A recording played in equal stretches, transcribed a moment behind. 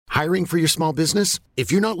Hiring for your small business?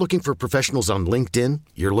 If you're not looking for professionals on LinkedIn,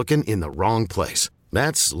 you're looking in the wrong place.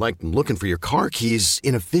 That's like looking for your car keys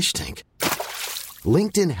in a fish tank.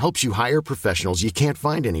 LinkedIn helps you hire professionals you can't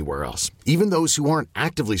find anywhere else, even those who aren't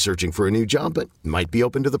actively searching for a new job but might be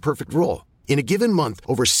open to the perfect role. In a given month,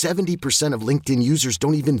 over 70% of LinkedIn users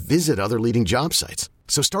don't even visit other leading job sites.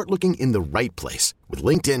 So start looking in the right place. With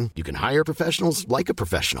LinkedIn, you can hire professionals like a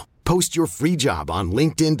professional. Post your free job on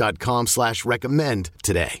linkedin.com/recommend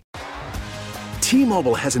today.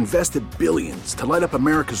 T-Mobile has invested billions to light up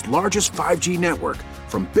America's largest 5G network,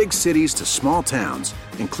 from big cities to small towns,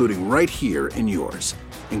 including right here in yours.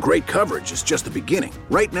 And great coverage is just the beginning.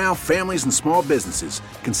 Right now, families and small businesses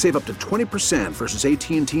can save up to 20% versus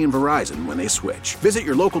AT&T and Verizon when they switch. Visit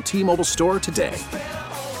your local T-Mobile store today.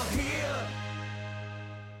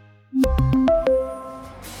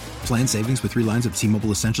 Plan savings with 3 lines of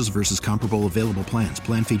T-Mobile Essentials versus comparable available plans.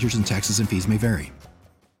 Plan features and taxes and fees may vary.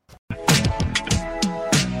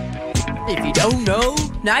 If you don't know,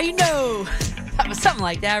 now you know. That was something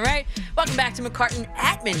like that, right? Welcome back to McCartan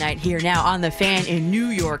at Midnight here now on The Fan in New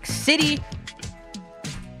York City.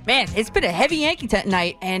 Man, it's been a heavy Yankee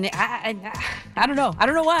night, and I don't know. I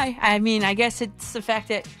don't know why. I mean, I guess it's the fact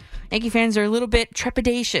that Yankee fans are a little bit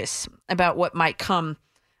trepidatious about what might come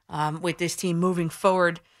with this team moving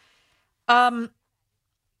forward. I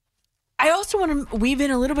also want to weave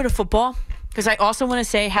in a little bit of football, because I also want to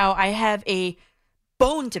say how I have a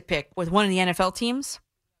bone to pick with one of the NFL teams.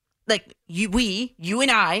 Like, you and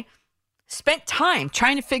I spent time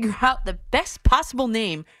trying to figure out the best possible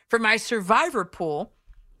name for my survivor pool.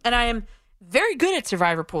 And I am very good at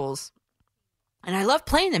survivor pools. And I love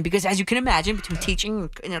playing them because, as you can imagine, between teaching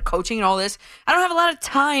and coaching and all this, I don't have a lot of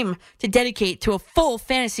time to dedicate to a full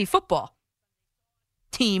fantasy football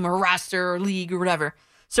team or roster or league or whatever.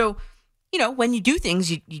 So, you know, when you do things,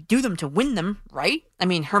 you do them to win them, right? I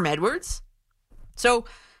mean, Herm Edwards. So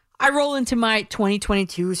I roll into my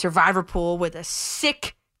 2022 survivor pool with a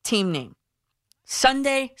sick team name,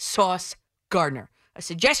 Sunday Sauce Gardner. A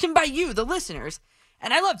suggestion by you, the listeners,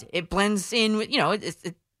 and I loved it. It blends in with, it's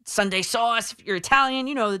Sunday sauce. If you're Italian,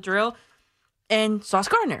 you know the drill. And Sauce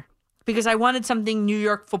Gardner, because I wanted something New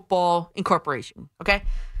York Football Incorporation, okay?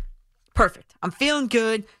 Perfect. I'm feeling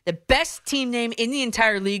good. The best team name in the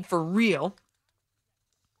entire league for real.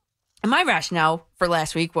 And my rationale for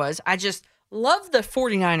last week was I just love the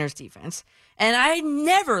 49ers defense, and I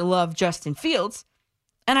never loved Justin Fields.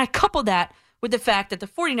 And I coupled that with the fact that the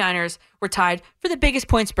 49ers were tied for the biggest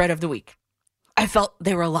point spread of the week. I felt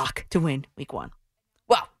they were a lock to win week 1.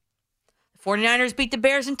 Well, the 49ers beat the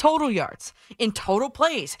Bears in total yards, in total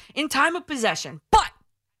plays, in time of possession, but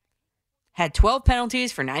had 12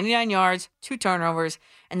 penalties for 99 yards, 2 turnovers,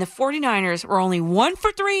 and the 49ers were only 1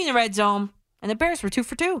 for 3 in the red zone, and the Bears were 2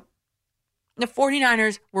 for 2. The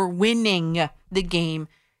 49ers were winning the game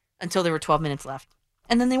until there were 12 minutes left.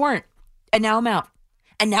 And then they weren't. And now I'm out.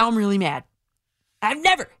 And now I'm really mad. I've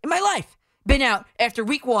never in my life been out after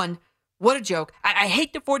week 1. What a joke. I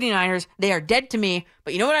hate the 49ers. They are dead to me.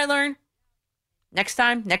 But you know what I learned? Next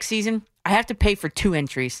season, I have to pay for 2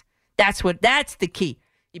 entries. That's the key.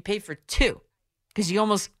 You pay for 2. Because you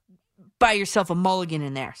almost buy yourself a mulligan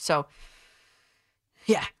in there. So,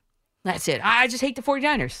 yeah, that's it. I just hate the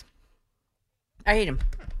 49ers. I hate him.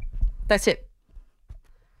 That's it.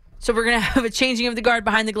 So we're going to have a changing of the guard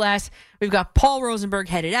behind the glass. We've got Paul Rosenberg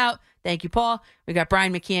headed out. Thank you, Paul. We've got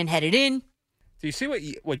Brian McKeon headed in. Do you see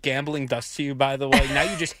what gambling does to you, by the way? Now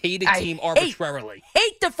you just hate a team arbitrarily.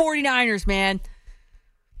 Hate the 49ers, man.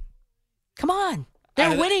 Come on.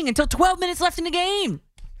 They're winning until 12 minutes left in the game.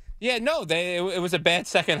 Yeah, no, it was a bad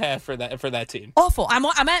second half for that team. Awful. I'm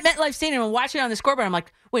at MetLife Stadium and watching it on the scoreboard. I'm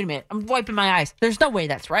like, wait a minute. I'm wiping my eyes. There's no way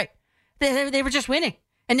that's right. They were just winning,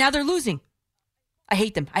 and now they're losing. I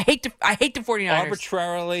hate them. I hate the 49ers.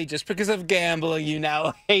 Arbitrarily, just because of gambling, you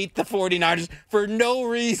now hate the 49ers for no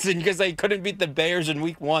reason because they couldn't beat the Bears in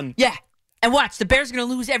week 1. Yeah, and watch, the Bears are going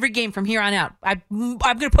to lose every game from here on out. I'm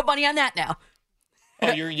going to put money on that now.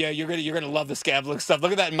 Oh, you're gonna love this gambling stuff.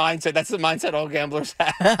 Look at that mindset. That's the mindset all gamblers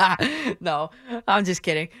have. No, I'm just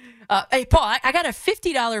kidding. Hey, Paul, I got a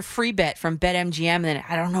 $50 free bet from BetMGM, and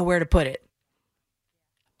I don't know where to put it.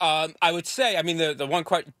 I would say, I mean, the one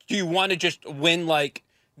question, do you want to just win, like,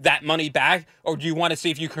 that money back, or do you want to see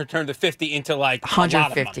if you can turn the 50 into, like,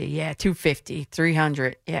 150, yeah, 250,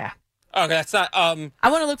 300, yeah. Okay, that's not, I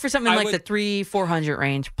want to look for something like the 300-400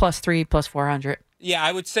 range, +3, +400. Yeah,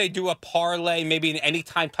 I would say do a parlay, maybe an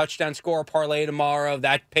anytime touchdown score parlay tomorrow.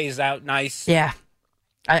 That pays out nice. Yeah,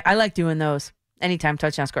 I like doing those. Anytime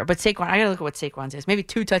touchdown score. But Saquon, I got to look at what Saquon's is. Maybe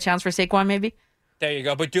 2 touchdowns for Saquon, maybe? There you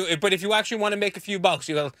go. But if you actually want to make a few bucks,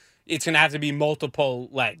 it's going to have to be multiple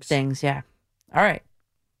legs. Things, yeah. All right.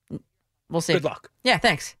 We'll see. Good luck. Yeah,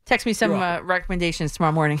 thanks. Text me some recommendations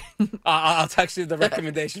tomorrow morning. I'll text you the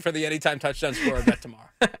recommendation for the anytime touchdown scorer bet tomorrow.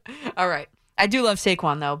 All right. I do love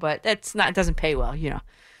Saquon, though, but it doesn't pay well,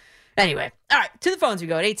 Anyway, all right, to the phones we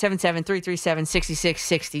go at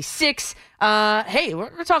 877-337-6666. Hey,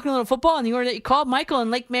 we're talking a little football in the order that you called. Michael in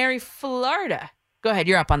Lake Mary, Florida. Go ahead,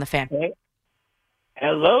 you're up on the fan. Hey.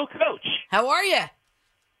 Hello, Coach. How are you?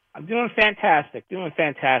 I'm doing fantastic,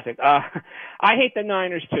 I hate the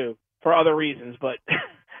Niners, too, for other reasons, but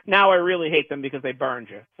now I really hate them because they burned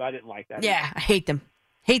you, so I didn't like that. Yeah, I hate them.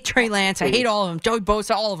 Hate Trey Lance. I hate all of them. Joey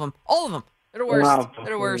Bosa, all of them. All of them. They're the worst. Wow.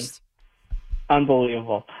 They're the worst.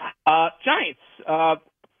 Unbelievable. Giants,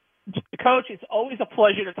 Coach, it's always a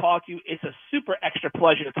pleasure to talk to you. It's a super extra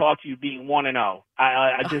pleasure to talk to you being 1-0.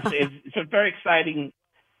 It's very exciting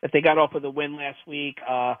that they got off with a win last week.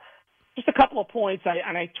 Just a couple of points,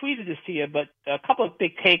 I tweeted this to you, but a couple of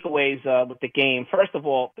big takeaways with the game. First of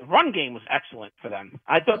all, the run game was excellent for them.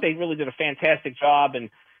 I thought they really did a fantastic job, and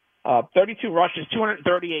 32 rushes,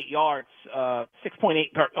 238 yards,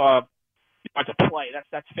 6.8 yards of play.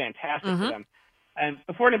 That's fantastic for them. And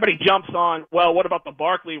before anybody jumps on, well, what about the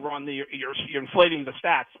Barkley run? You're inflating the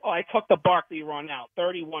stats. Oh, I took the Barkley run out.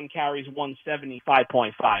 31 carries,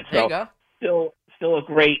 175.5. There you go. Still a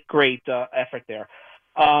great effort there.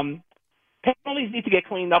 Penalties need to get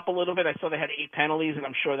cleaned up a little bit. I saw they had 8 penalties, and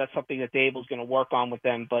I'm sure that's something that Dable's going to work on with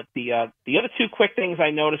them. But the other two quick things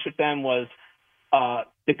I noticed with them was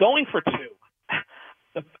the going for 2.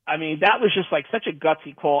 That was just like such a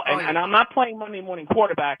gutsy call. And I'm not playing Monday morning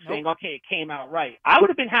quarterback saying, okay, it came out right. I would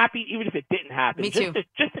have been happy even if it didn't happen. Me too.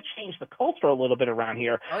 Just to change the culture a little bit around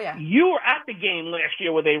here. Oh, yeah. You were at the game last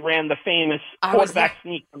year where they ran the famous quarterback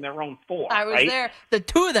sneak from their own 4. I was there. The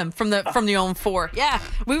two of them from the own 4. Yeah.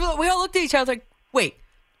 We all looked at each other like, wait,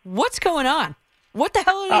 what's going on? What the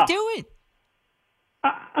hell are they doing?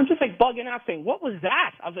 I'm just like bugging out saying, what was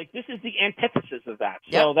that? I was like, this is the antithesis of that.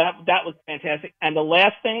 So that was fantastic. And the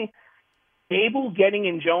last thing, Dable getting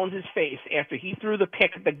in Jones's face after he threw the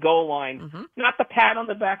pick at the goal line, not the pat on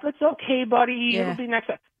the back. It's okay, buddy. It'll be next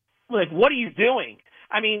time. Like, what are you doing?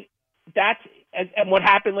 And what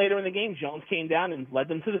happened later in the game, Jones came down and led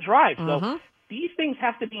them to the drive. So these things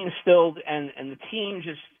have to be instilled, and the team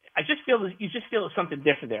I just feel that you just feel there's something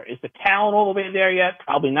different there. Is the talent all the way there yet?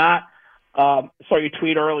 Probably not. Saw your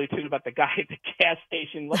tweet earlier, too, about the guy at the gas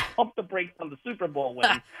station. Let's pump the brakes on the Super Bowl win.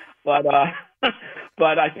 But I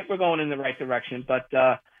think we're going in the right direction. But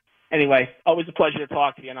anyway, always a pleasure to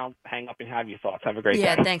talk to you, and I'll hang up and have your thoughts. Have a great day.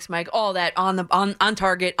 Yeah, thanks, Mike. All that on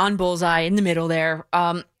target, on bullseye, in the middle there.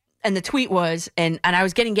 And the tweet was, and I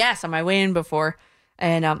was getting gas on my way in before,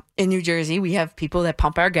 and in New Jersey, we have people that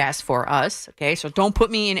pump our gas for us, okay? So don't put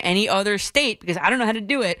me in any other state because I don't know how to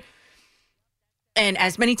do it. And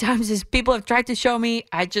as many times as people have tried to show me,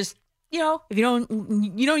 I just, if you don't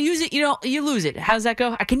use it, you lose it. How does that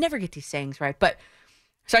go? I can never get these sayings right. But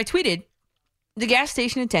so I tweeted, the gas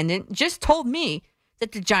station attendant just told me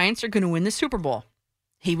that the Giants are going to win the Super Bowl.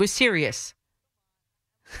 He was serious.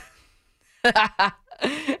 One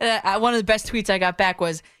of the best tweets I got back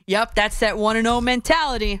was, yep, that's that 1-0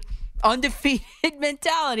 mentality, undefeated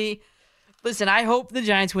mentality. Listen, I hope the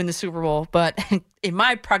Giants win the Super Bowl, but in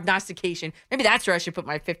my prognostication, maybe that's where I should put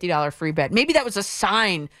my $50 free bet. Maybe that was a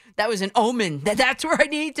sign. That was an omen. That's where I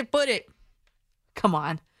need to put it. Come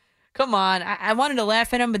on. I wanted to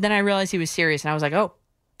laugh at him, but then I realized he was serious, and I was like, oh.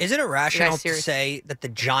 Is it irrational to say that the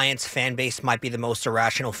Giants fan base might be the most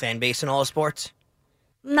irrational fan base in all of sports?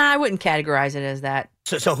 Nah, I wouldn't categorize it as that.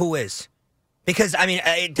 So who is? Because,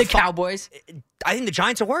 the Cowboys. I think the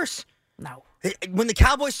Giants are worse. No. When the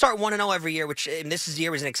Cowboys start 1-0 every year, which in this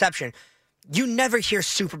year was an exception, you never hear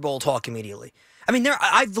Super Bowl talk immediately.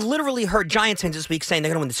 I've literally heard Giants fans this week saying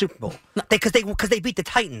they're going to win the Super Bowl because they beat the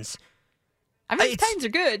Titans. The Titans are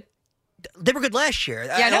good. They were good last year.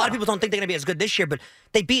 Yeah, a lot of people don't think they're going to be as good this year, but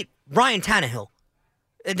they beat Ryan Tannehill.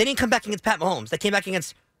 They didn't come back against Pat Mahomes. They came back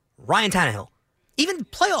against Ryan Tannehill. Even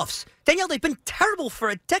playoffs. Danielle, they've been terrible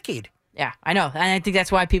for a decade. Yeah, I know. And I think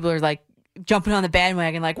that's why people are like jumping on the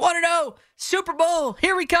bandwagon like, 1-0, Super Bowl,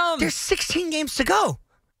 here we come. There's 16 games to go.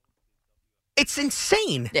 It's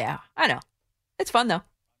insane. Yeah, I know. It's fun, though.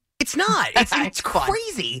 It's not. It's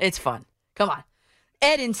crazy. It's fun. Come on.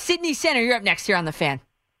 Ed in Sydney Center, you're up next here on The Fan.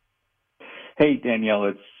 Hey, Danielle.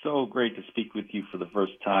 It's so great to speak with you for the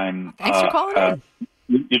first time. Thanks for calling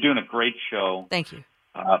in. You're doing a great show. Thank you.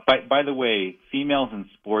 By the way, females in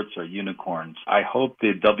sports are unicorns. I hope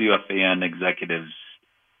the WFAN executives,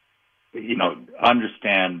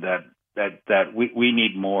 understand that that we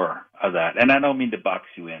need more of that. And I don't mean to box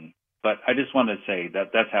you in, but I just want to say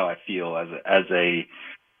that that's how I feel as a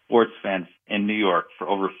sports fan in New York for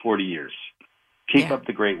over 40 years. Keep up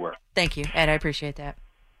the great work. Thank you, Ed. I appreciate that.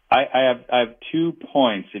 I have 2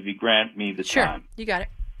 points, if you grant me the time. Sure, you got it.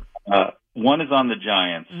 One is on the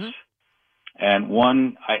Giants, and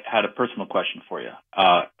one I had a personal question for you.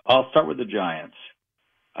 I'll start with the Giants.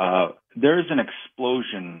 There is an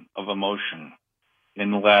explosion of emotion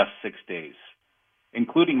in the last 6 days,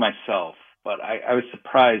 including myself. But I was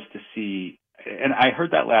surprised to see, and I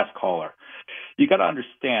heard that last caller. You got to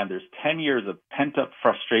understand, there's 10 years of pent-up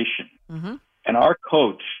frustration, and our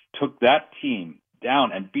coach took that team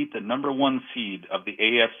down and beat the number 1 seed of the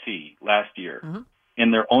AFC last year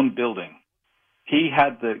in their own building. He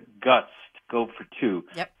had the guts to go for 2.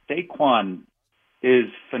 Yep. Saquon is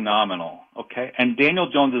phenomenal, okay? And Daniel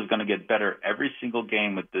Jones is going to get better every single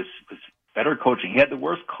game with this better coaching. He had the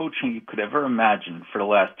worst coaching you could ever imagine for the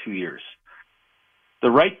last 2 years.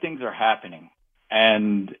 The right things are happening,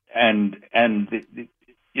 and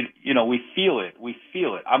we feel it. We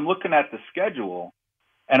feel it. I'm looking at the schedule,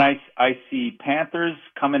 and I see Panthers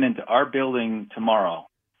coming into our building tomorrow.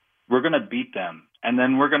 We're going to beat them, and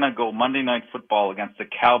then we're going to go Monday Night Football against the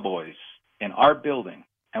Cowboys in our building,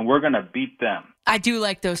 and we're going to beat them. I do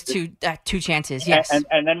like those two chances, yes.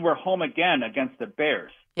 And then we're home again against the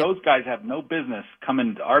Bears. Yep. Those guys have no business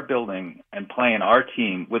coming to our building and playing our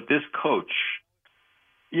team with this coach.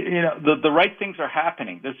 The right things are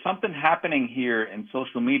happening. There's something happening here in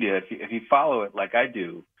social media. If you follow it like I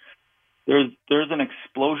do, there's an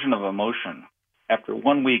explosion of emotion after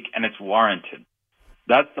 1 week, and it's warranted.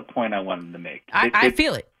 That's the point I wanted to make. I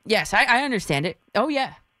feel it. Yes, I understand it. Oh,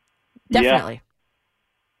 yeah. Definitely.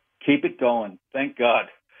 Yeah. Keep it going. Thank God.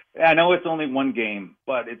 I know it's only 1 game,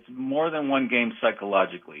 but it's more than 1 game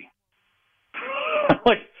psychologically.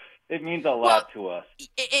 It means a lot to us.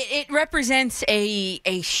 It represents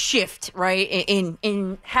a shift, right,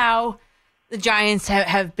 in how the Giants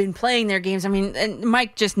have been playing their games. I mean, and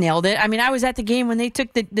Mike just nailed it. I mean, I was at the game when they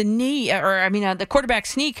took the quarterback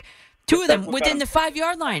sneak, 2 of them within the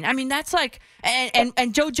 5-yard line. I mean, that's like,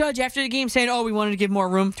 and Joe Judge after the game saying, "Oh, we wanted to give more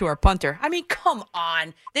room to our punter." I mean, come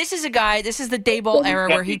on. This is the Daboll era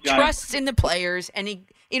where he trusts in the players, and he,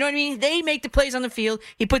 you know what I mean? They make the plays on the field.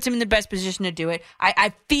 He puts them in the best position to do it.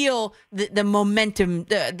 I feel the momentum,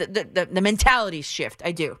 the mentality shift.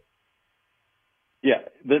 I do. Yeah,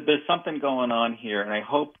 there's something going on here, and I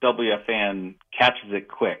hope WFAN catches it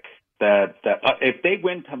quick. That if they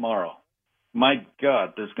win tomorrow, my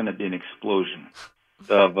God, there's going to be an explosion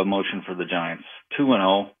of emotion for the Giants.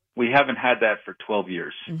 2-0. We haven't had that for 12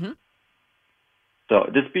 years. So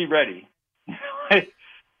just be ready.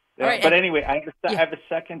 All right, but anyway, I have a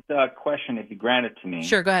second question, if you grant it to me.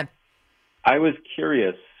 Sure, go ahead. I was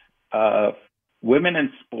curious, women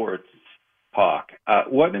in sports talk.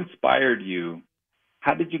 What inspired you?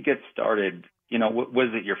 How did you get started? Was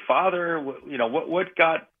it your father? What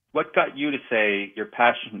got you to say your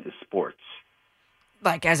passion is sports?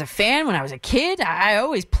 Like as a fan, when I was a kid, I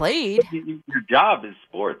always played. Your job is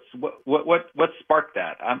sports. What sparked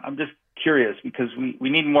that? I'm just curious because we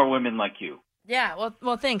need more women like you. Yeah,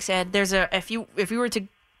 well, thanks, Ed. There's if you were to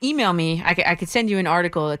email me, I could send you an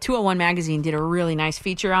article. 201 Magazine did a really nice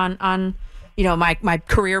feature on my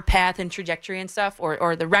career path and trajectory and stuff,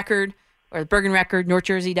 or the record, or the Bergen Record,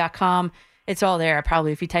 NorthJersey.com. It's all there,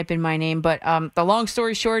 probably, if you type in my name. But the long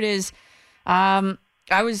story short is, I'm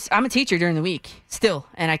a teacher during the week still,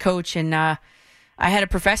 and I coach. And I had a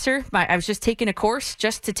professor. I was just taking a course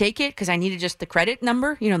just to take it because I needed just the credit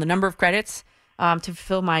number, the number of credits to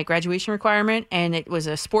fulfill my graduation requirement. And it was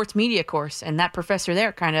a sports media course, and that professor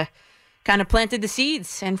there kind of planted the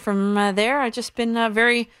seeds. And from there, I've just been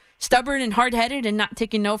very stubborn and hard-headed and not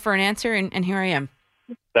taking no for an answer. And here I am.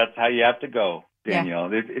 That's how you have to go, Danielle.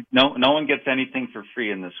 Yeah. No one gets anything for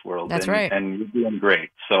free in this world. That's right. And you're doing great.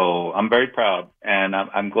 So I'm very proud, and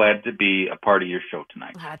I'm glad to be a part of your show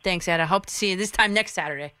tonight. Thanks, Ed. I hope to see you this time next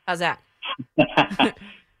Saturday. How's that?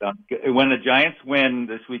 When the Giants win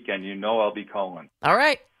this weekend, I'll be calling. All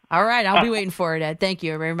right. I'll be waiting for it, Ed. Thank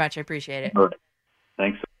you very much. I appreciate it. All right.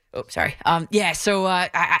 Thanks. Oh, sorry. So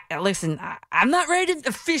listen, I'm not ready to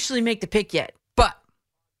officially make the pick yet, but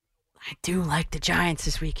I do like the Giants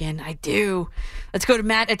this weekend. I do. Let's go to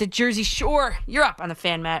Matt at the Jersey Shore. You're up on the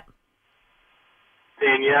Fan, Matt.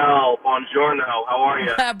 Danielle, buongiorno. How are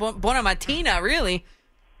you? Buona mattina, really.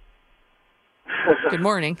 Good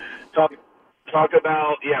morning. Talk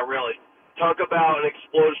about an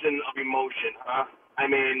explosion of emotion, huh? I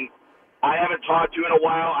mean, I haven't talked to you in a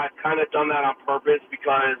while. I've kind of done that on purpose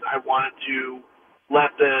because I wanted to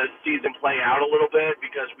let the season play out a little bit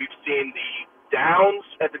because we've seen the downs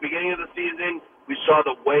at the beginning of the season. We saw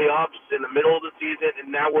the way ups in the middle of the season, and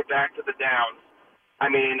now we're back to the downs. I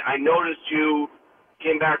mean, I noticed you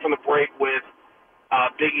came back from the break with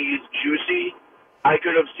Big E's Juicy. I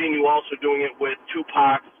could have seen you also doing it with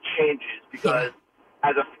Tupac's Changes because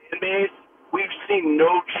as a fan base, we've seen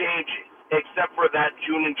no changes except for that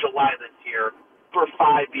June and July this year for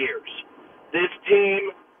 5 years. This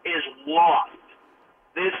team is lost.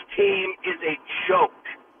 This team is a joke.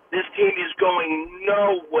 This team is going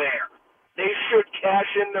nowhere. They should cash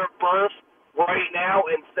in their berth right now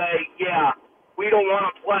and say, yeah, we don't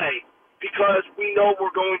want to play because we know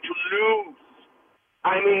we're going to lose.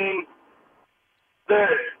 I mean,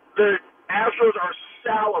 the Astros are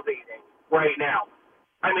salivating right now.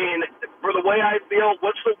 I mean, for the way I feel,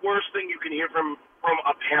 what's the worst thing you can hear from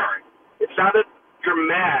a parent? It's not that you're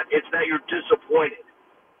mad, it's that you're disappointed.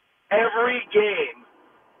 Every game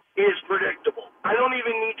is predictable. I don't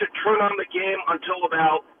even need to turn on the game until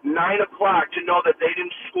about 9 o'clock to know that they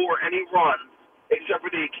didn't score any runs, except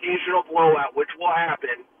for the occasional blowout, which will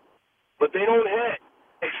happen. But they don't hit,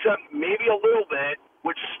 except maybe a little bit,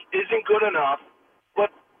 which isn't good enough.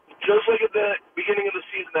 But just like at the beginning of the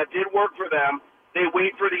season, that did work for them. They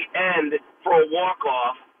wait for the end for a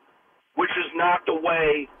walk-off, which is not the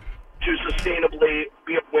way to sustainably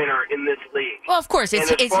be a winner in this league. Well, of course,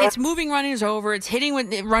 it's moving runners over. It's hitting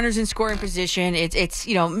with runners in scoring position. It's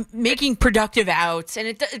making productive outs.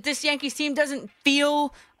 And this Yankees team doesn't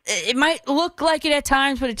feel. It might look like it at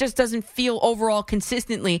times, but it just doesn't feel overall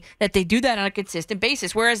consistently that they do that on a consistent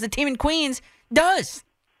basis. Whereas the team in Queens does.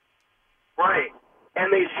 Right,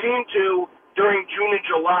 and they seem to during June and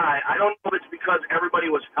July. I don't know if it's because everybody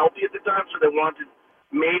was healthy at the time, so they wanted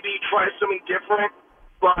maybe try something different,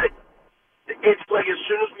 but. It's like as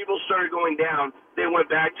soon as people started going down, they went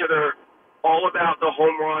back to their all about the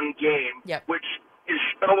home run game, which is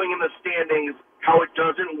showing in the standings how it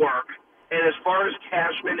doesn't work. And as far as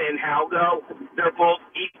Cashman and Hal go, they're both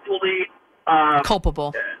equally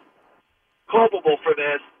culpable for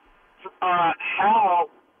this. Hal,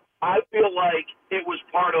 I feel like it was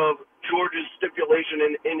part of George's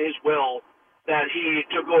stipulation in his will that he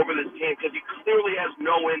took over this team because he clearly has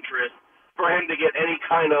no interest for him to get any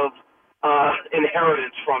kind of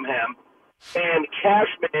inheritance from him. And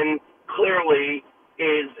Cashman clearly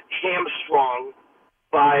is hamstrung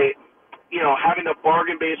by, having a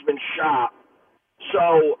bargain basement shop.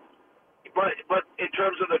 So, but in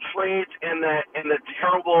terms of the trades and the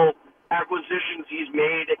terrible acquisitions he's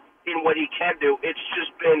made in what he can do, it's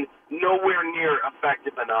just been nowhere near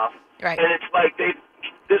effective enough. Right. And it's like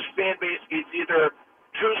this fan base is either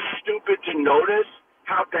too stupid to notice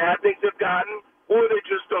how bad things have gotten, or they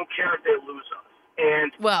just don't care if they lose us.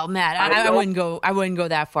 And well, Matt, I wouldn't go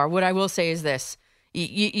that far. What I will say is this: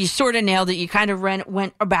 you sort of nailed it. You kind of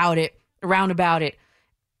went around about it.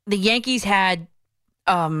 The Yankees had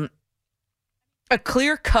a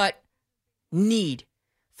clear-cut need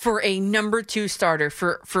for a number 2 starter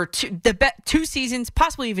for 2 seasons,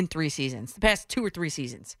 possibly even 3 seasons, the past 2 or 3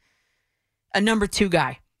 seasons. A number 2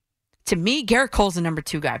 guy. To me, Garrett Cole's a number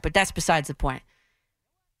 2 guy, but that's besides the point.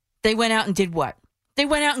 They went out and did what? They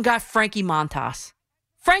went out and got Frankie Montas.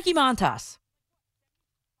 Frankie Montas.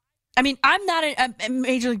 I mean, I'm not a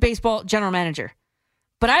Major League Baseball general manager,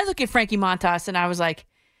 but I look at Frankie Montas and I was like,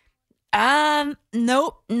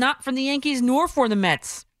 nope, not from the Yankees nor for the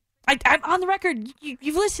Mets. I'm on the record.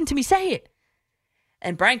 You've listened to me say it.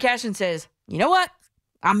 And Brian Cashman says, you know what?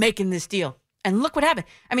 I'm making this deal. And look what happened.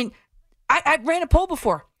 I mean, I ran a poll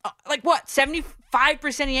before.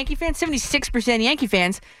 75% of Yankee fans, 76% of Yankee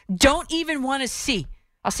fans don't even want to see.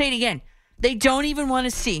 I'll say it again. They don't even want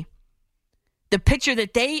to see the pitcher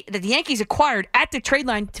that the Yankees acquired at the trade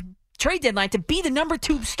deadline to be the number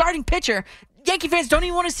 2 starting pitcher. Yankee fans don't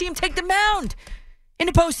even want to see him take the mound in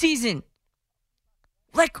the postseason.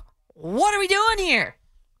 Like, what are we doing here?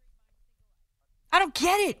 I don't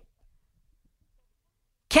get it.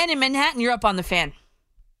 Ken in Manhattan, you're up on the Fan.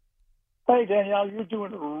 Hey, Danielle, you're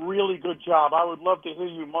doing a really good job. I would love to hear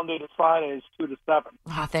you Monday to Fridays, 2 to 7.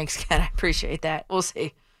 Oh, thanks, Ken. I appreciate that. We'll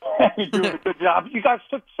see. You're doing a good job. You guys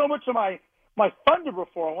took so much of my thunder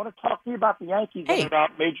before. I want to talk to you about the Yankees and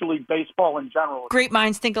about Major League Baseball in general. Great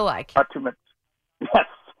minds think alike. 2 minutes. Yes.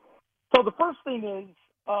 So the first thing is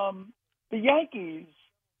the Yankees,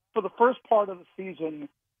 for the first part of the season,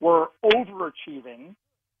 were overachieving.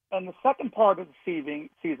 And the second part of the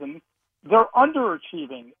season, they're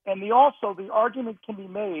underachieving. And the argument can be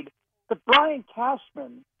made that Brian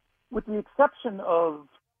Cashman, with the exception of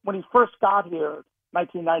when he first got here,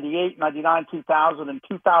 1998, 99, 2000, and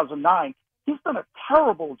 2009, he's done a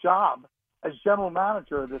terrible job as general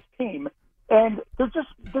manager of this team, and they're just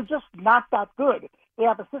not that good. They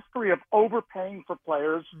have a history of overpaying for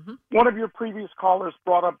players. Mm-hmm. One of your previous callers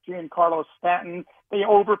brought up Giancarlo Stanton. They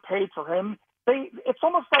overpaid for him. It's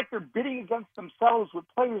almost like they're bidding against themselves with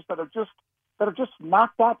players that are just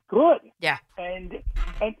not that good. Yeah. And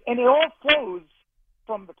it all flows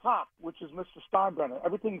from the top, which is Mr. Steinbrenner.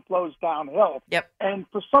 Everything flows downhill. Yep. And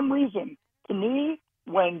for some reason, to me,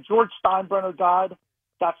 when George Steinbrenner died,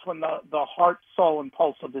 that's when the heart, soul, and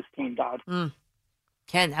pulse of this team died.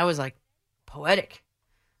 Ken, that was like poetic.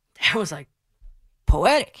 That was like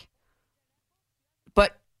poetic.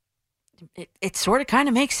 But it sort of kind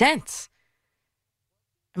of makes sense.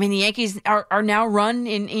 I mean, the Yankees are now run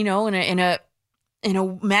in a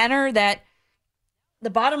manner that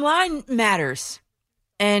the bottom line matters.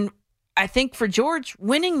 And I think for George,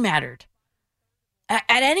 winning mattered at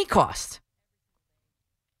any cost.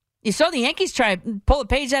 You saw the Yankees try to pull a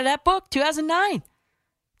page out of that book, 2009.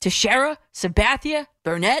 Teixeira, Sabathia,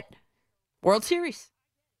 Burnett, World Series.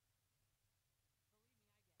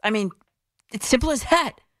 I mean, it's simple as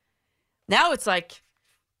that. Now it's like,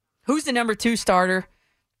 who's the number 2 starter?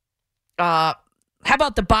 How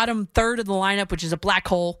about the bottom third of the lineup, which is a black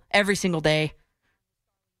hole every single day?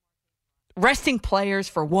 Resting players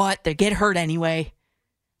for what? They get hurt anyway.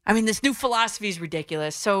 I mean, this new philosophy is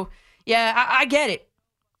ridiculous. So, yeah, I get it.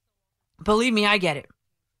 Believe me, I get it.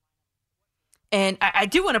 And I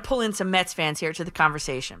do want to pull in some Mets fans here to the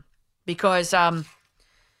conversation because, as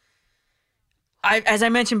I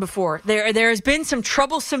mentioned before, there has been some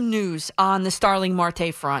troublesome news on the Starling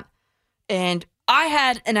Marte front. And I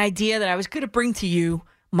had an idea that I was going to bring to you,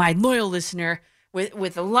 my loyal listener, with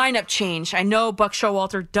a lineup change. I know Buck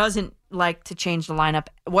Showalter doesn't like to change the lineup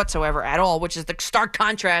whatsoever at all, which is the stark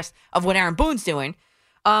contrast of what Aaron Boone's doing.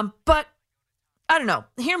 But I don't know.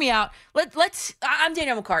 Hear me out. I'm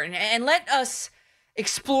Daniel McCartan, and let us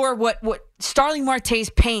explore what Starling Marte's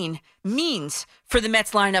pain means for the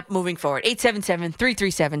Mets lineup moving forward.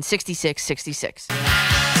 877-337-6666.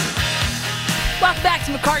 Welcome back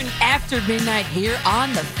to McCartan After Midnight here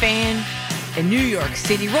on The Fan in New York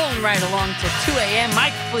City. Rolling right along to 2 a.m.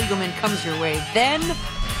 Mike Fliegelman comes your way. Then,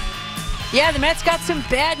 yeah, the Mets got some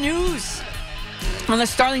bad news on the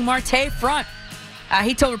Starling Marte front.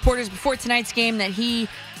 He told reporters before tonight's game that he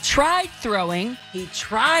tried throwing, he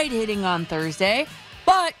tried hitting on Thursday,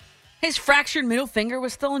 but his fractured middle finger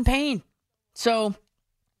was still in pain. So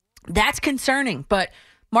that's concerning. But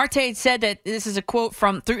Marte said that, this is a quote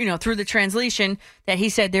from through the translation, that he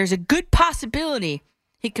said there's a good possibility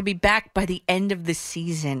he could be back by the end of the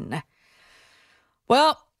season.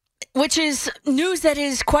 Well, which is news that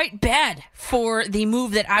is quite bad for the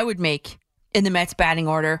move that I would make in the Mets batting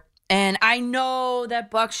order. And I know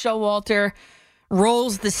that Buck Showalter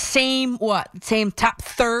rolls the same top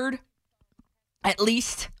third, at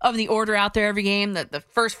least, of the order out there every game. The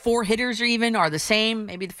first 4 hitters are the same,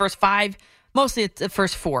 maybe the first 5, mostly the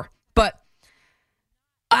first 4. But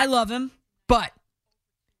I love him, but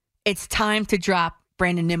it's time to drop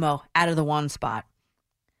Brandon Nimmo out of the 1 spot.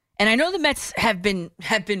 And I know the Mets have been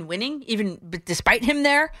winning, even despite him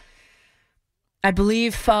there. I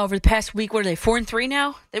believe over the past week, what are they, 4-3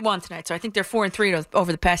 now? They won tonight, so I think they're 4-3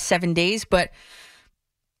 over the past 7 days. But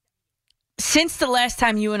since the last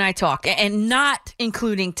time you and I talked, and not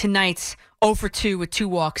including tonight's 0-for-2 with 2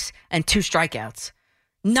 walks and 2 strikeouts,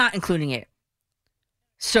 not including it.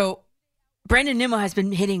 So Brandon Nimmo has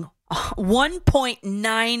been hitting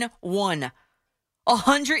 1.91,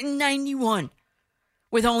 191,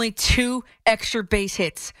 with only 2 extra base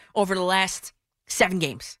hits over the last 7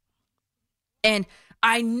 games. And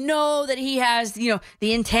I know that he has, the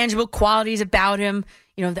intangible qualities about him,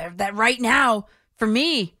 that right now, for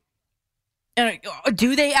me,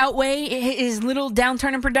 do they outweigh his little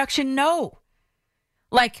downturn in production? No.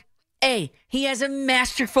 He has a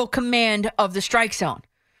masterful command of the strike zone.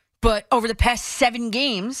 But over the past 7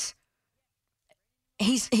 games,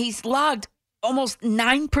 he's logged almost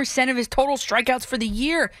 9% of his total strikeouts for the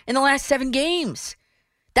year in the last 7 games.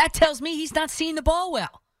 That tells me he's not seeing the ball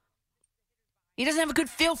well. He doesn't have a good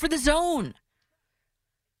feel for the zone.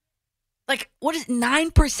 What is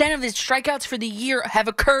 9% of his strikeouts for the year have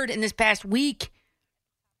occurred in this past week?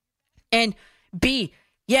 And B,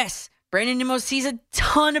 yes, Brandon Nimmo sees a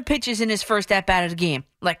ton of pitches in his first at-bat of the game.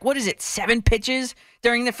 7 pitches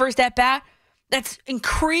during the first at-bat? That's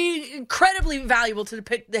incredibly valuable to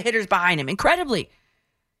the hitters behind him. Incredibly.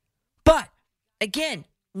 But, again,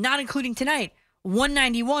 not including tonight,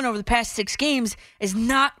 191 over the past 6 games is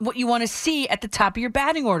not what you want to see at the top of your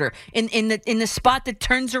batting order, in the spot that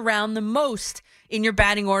turns around the most in your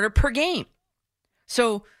batting order per game.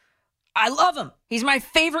 So I love him. He's my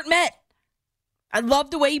favorite Met. I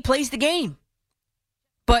love the way he plays the game.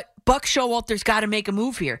 But Buck Showalter's got to make a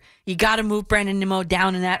move here. You got to move Brandon Nimmo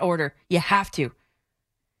down in that order. You have to.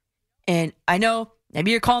 And I know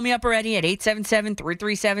maybe you're calling me up already at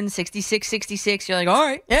 877-337-6666. You're like, all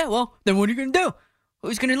right, yeah, well, then what are you going to do?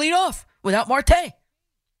 Who's going to lead off without Marte?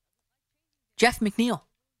 Jeff McNeil.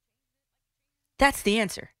 That's the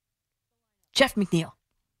answer. Jeff McNeil.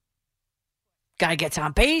 Guy gets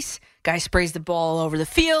on base. Guy sprays the ball all over the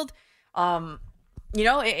field.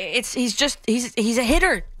 He's a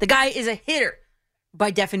hitter. The guy is a hitter by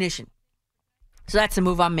definition. So that's the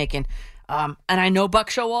move I'm making. And I know Buck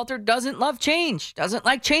Showalter doesn't love change, doesn't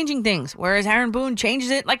like changing things, whereas Aaron Boone changes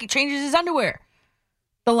it like he changes his underwear.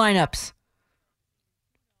 The lineups.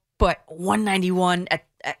 But 191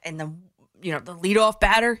 and the leadoff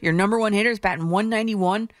batter, your number one hitter is batting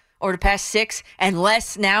 191 over the past 6 and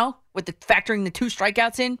less now with factoring the 2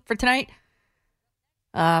 strikeouts in for tonight.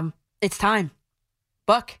 It's time.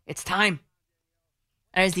 Buck, it's time.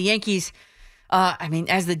 As the Yankees,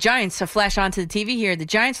 as the Giants flash onto the TV here, the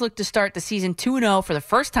Giants look to start the season 2-0 for the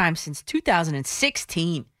first time since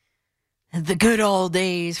 2016. The good old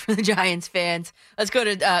days for the Giants fans. Let's go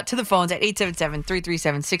to the phones at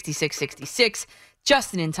 877-337-6666.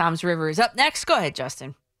 Justin in Toms River is up next. Go ahead,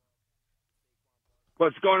 Justin.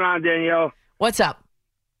 What's going on, Danielle? What's up?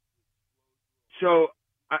 So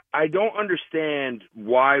I don't understand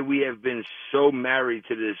why we have been so married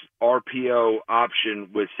to this RPO option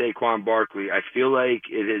with Saquon Barkley. I feel like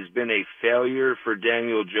it has been a failure for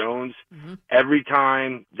Daniel Jones. Mm-hmm. Every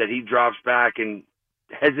time that he drops back and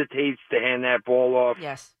hesitates to hand that ball off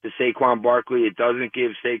to Saquon Barkley, it doesn't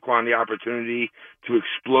give Saquon the opportunity to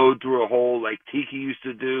explode through a hole like Tiki used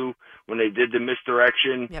to do when they did the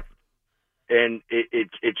misdirection. Yep. And it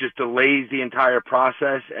just delays the entire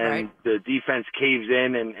process, and the defense caves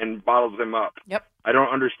in and bottles them up. Yep. I don't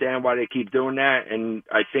understand why they keep doing that, and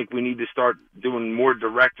I think we need to start doing more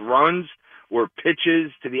direct runs or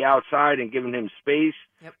pitches to the outside and giving him space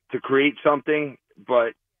to create something.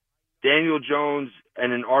 But Daniel Jones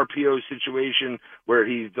and an RPO situation where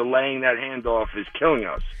he's delaying that handoff is killing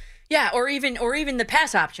us. Yeah, or even the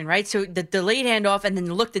pass option, right? So the delayed handoff and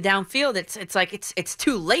then look the downfield. It's like it's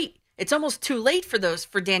too late. It's almost too late for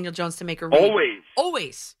Daniel Jones to make a read.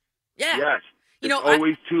 Always. Yeah. Yes. It's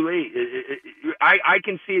always too late. I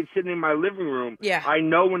can see it sitting in my living room. Yeah. I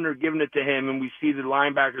know when they're giving it to him and we see the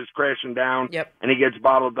linebackers crashing down and he gets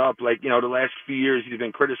bottled up. Like, the last few years he's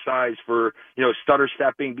been criticized for, stutter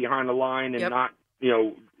stepping behind the line and not,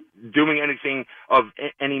 doing anything of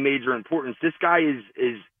any major importance. This guy is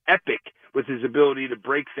epic with his ability to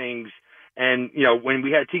break things. And, when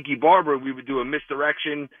we had Tiki Barber, we would do a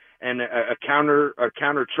misdirection and a counter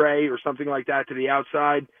tray or something like that to the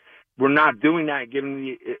outside. We're not doing that,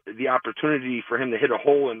 giving the opportunity for him to hit a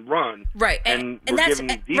hole and run. Right. And we're giving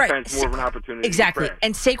the defense more of an opportunity. Exactly.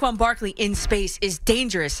 And Saquon Barkley in space is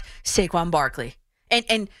dangerous, Saquon Barkley.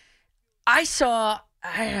 And I saw,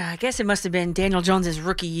 I guess it must have been Daniel Jones'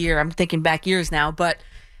 rookie year. I'm thinking back years now, but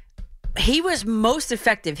he was most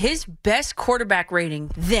effective. His best quarterback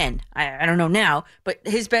rating then, I don't know now, but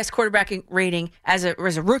his best quarterback rating as a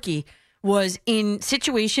rookie was in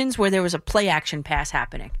situations where there was a play action pass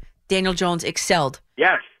happening. Daniel Jones excelled.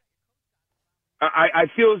 Yes. I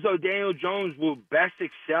feel as though Daniel Jones will best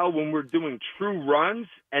excel when we're doing true runs,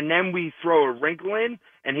 and then we throw a wrinkle in,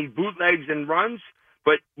 and he bootlegs and runs.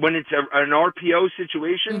 But when it's an RPO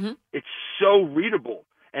situation, it's so readable.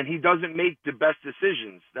 And he doesn't make the best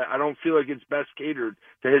decisions. I don't feel like it's best catered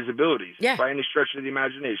to his abilities by any stretch of the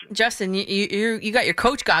imagination. Justin, you got your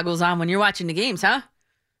coach goggles on when you're watching the games, huh?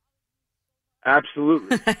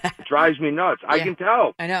 Absolutely. It drives me nuts. I can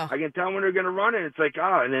tell. I know. I can tell when they're going to run it. It's like,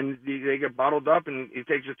 and then they get bottled up and he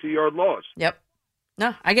takes a 2-yard loss. Yep.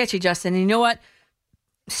 No, I get you, Justin. And you know what?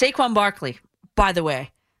 Saquon Barkley, by the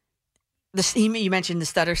way, you mentioned the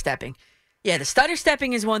stutter stepping. Yeah, the stutter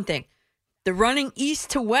stepping is one thing. The running east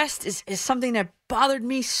to west is something that bothered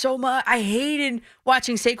me so much. I hated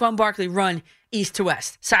watching Saquon Barkley run east to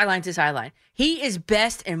west, sideline to sideline. He is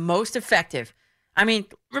best and most effective. I mean,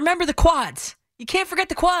 remember the quads. You can't forget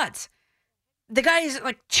the quads. The guy is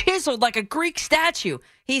like chiseled like a Greek statue.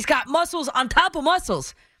 He's got muscles on top of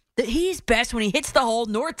muscles. He's best when he hits the hole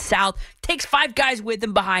north-south, takes 5 guys with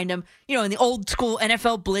him behind him. In the old school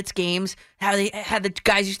NFL blitz games, how they had the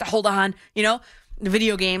guys used to hold on, the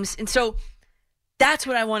video games. And so that's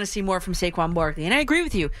what I want to see more from Saquon Barkley. And I agree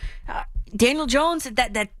with you. Daniel Jones,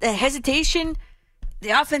 that hesitation, the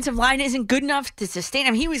offensive line isn't good enough to sustain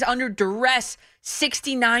him. He was under duress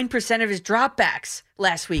 69% of his dropbacks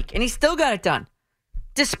last week, and he still got it done,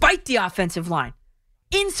 despite the offensive line,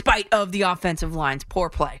 in spite of the offensive line's poor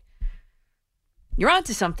play. You're on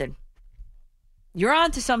to something. You're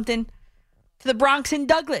on to something. To the Bronx and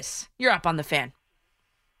Douglas. You're up on the Fan.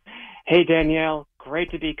 Hey, Danielle.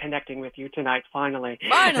 Great to be connecting with you tonight, finally.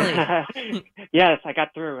 Finally. Yes, I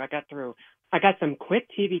got through. I got some quick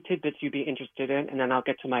TV tidbits you'd be interested in, and then I'll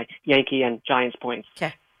get to my Yankee and Giants points.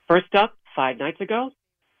 Okay. First up, 5 nights ago,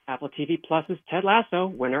 Apple TV Plus's Ted Lasso,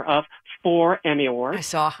 winner of 4 Emmy Awards. I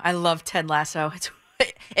saw. I love Ted Lasso.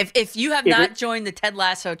 If you have not joined the Ted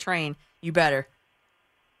Lasso train, you better.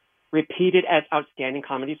 Repeated as Outstanding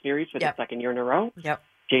Comedy Series for the second year in a row. Yep.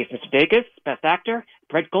 Jason Sudeikis, Best Actor.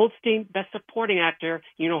 Brett Goldstein, Best Supporting Actor.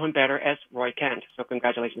 You know him better as Roy Kent. So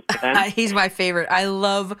congratulations to them. He's my favorite. I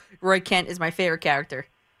love Roy Kent is my favorite character.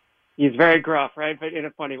 He's very gruff, right? But in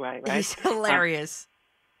a funny way, right? He's hilarious.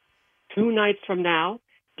 2 nights from now,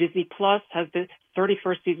 Disney Plus has the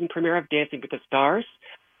 31st season premiere of Dancing with the Stars.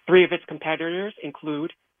 3 of its competitors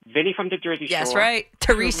include Vinny from the Jersey Shore. Yes, right.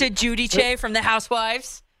 Teresa Giudice from the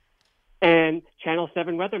Housewives. And Channel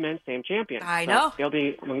 7 Weathermen, same champion. I know. They'll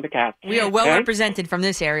be among the cast. We are well represented from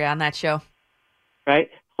this area on that show.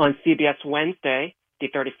 Right. On CBS Wednesday, the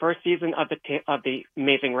 31st season of the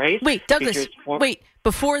Amazing Race. Wait, Douglas. Wait,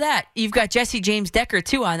 before that, you've got Jesse James Decker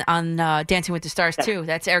too on Dancing with the Stars too.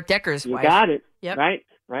 That's Eric Decker's wife. You got it. Yep.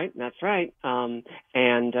 Right. That's right. And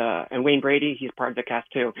Wayne Brady, he's part of the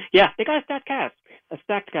cast too. Yeah, they got a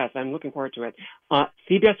stacked cast. I'm looking forward to it.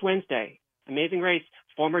 CBS Wednesday, Amazing Race.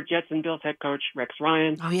 Former Jets and Bills head coach Rex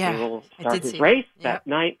Ryan will start his race that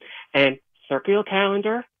night. And circle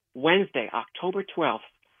calendar, Wednesday, October 12th,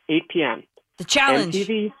 8 p.m. The Challenge.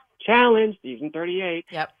 MTV Challenge, season 38.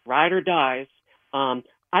 Yep. Ride or Dies.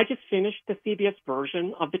 I just finished the CBS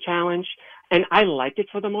version of the Challenge, and I liked it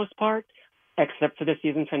for the most part, except for the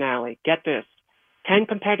season finale. Get this. 10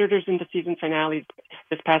 competitors in the season finale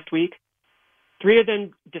this past week. 3 of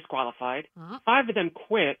them disqualified. 5 of them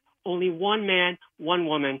quit. Only 1 man, 1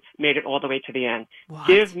 woman made it all the way to the end. What?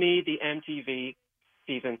 Give me the MTV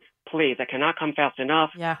season, please. I cannot come fast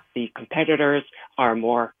enough. Yeah. The competitors are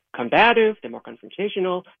more combative, they're more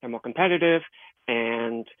confrontational, they're more competitive,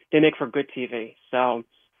 and they make for good TV. So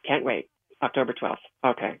can't wait. October 12th.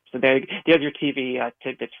 Okay. So there's your TV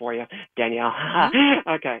tidbits for you, Danielle.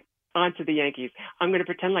 Okay. On to the Yankees. I'm going to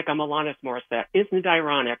pretend like I'm Alanis Morissette. Isn't it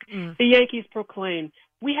ironic? The Yankees proclaim,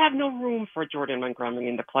 we have no room for Jordan Montgomery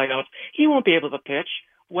in the playoffs. He won't be able to pitch.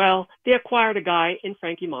 Well, they acquired a guy in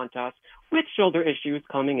Frankie Montas with shoulder issues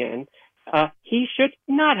coming in. He should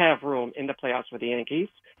not have room in the playoffs for the Yankees.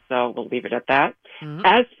 So we'll leave it at that.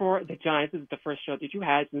 As for the Giants, this is the first show that you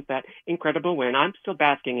had since that incredible win. I'm still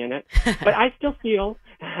basking in it. But I still feel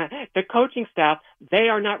the coaching staff, they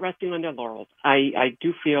are not resting on their laurels. I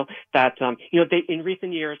do feel that, they in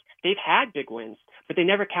recent years, they've had big wins, but they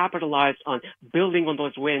never capitalized on building on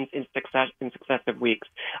those wins in successive weeks.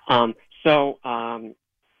 That's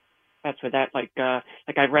for that. Like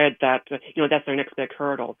I read that, that's their next big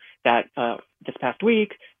hurdle. That this past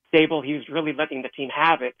week, Stable, he was really letting the team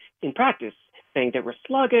have it in practice, saying they were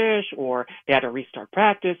sluggish or they had to restart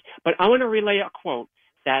practice. But I want to relay a quote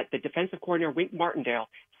that the defensive coordinator, Wink Martindale,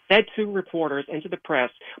 said to reporters and to the press,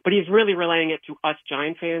 but he's really relaying it to us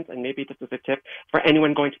Giant fans, and maybe this is a tip for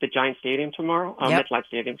anyone going to the Giant Stadium tomorrow, MetLife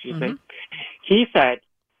Stadium, excuse me. He said,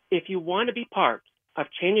 if you want to be part of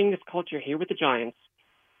changing this culture here with the Giants,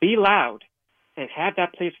 be loud and have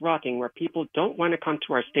that place rocking where people don't want to come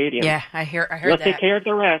to our stadium. Yeah, I heard We'll that. take care of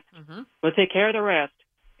the rest. We'll take care of the rest,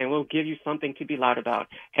 and we'll give you something to be loud about.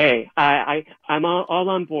 Hey, I'm all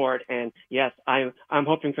on board, and yes, I'm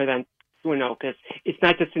hoping for them to win, because it's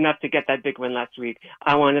not just enough to get that big win last week.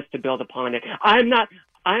 I want us to build upon it. I'm not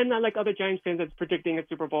like other Giants fans that's predicting a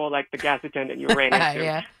Super Bowl like the gas attendant you ran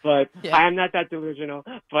into. But I am not that delusional.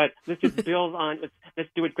 But let's just build on. Let's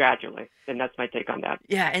do it gradually, and that's my take on that.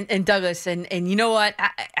 Yeah, and Douglas, and you know what?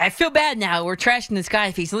 I feel bad now. We're trashing this guy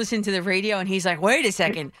if he's listening to the radio and he's like, "Wait a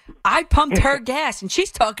second, I pumped her gas and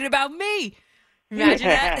she's talking about me." Imagine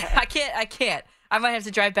that. I can't. I might have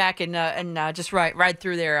to drive back and just ride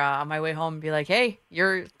through there on my way home and be like, "Hey,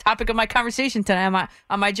 you're topic of my conversation tonight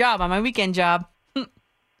on my job, on my weekend job."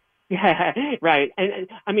 Yeah, right. And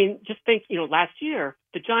I mean, just think, last year,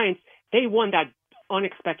 the Giants, they won that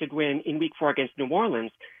unexpected win in Week 4 against New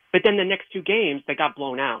Orleans. But then the next 2 games, they got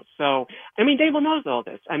blown out. So, I mean, Dable knows all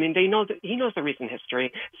this. I mean, he knows the recent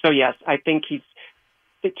history. So, yes, I think he's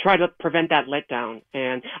tried to prevent that letdown.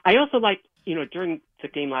 And I also liked, during the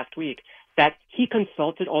game last week, that he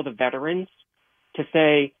consulted all the veterans to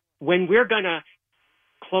say, when we're going to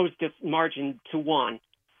close this margin to 1,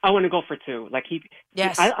 I want to go for 2. Like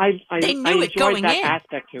yes, I they knew I it going that in.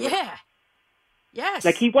 aspect to it. Yeah. Yes.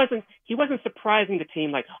 Like he wasn't surprising the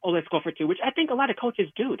team like, oh, let's go for 2, which I think a lot of coaches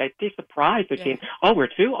do. They surprise the team. Oh, we're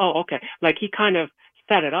 2? Oh, okay. Like he kind of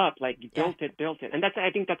set it up, like built it. And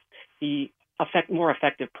I think that's the more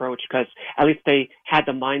effective approach, because at least they had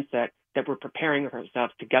the mindset that we're preparing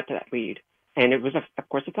ourselves to get to that lead. And it was, of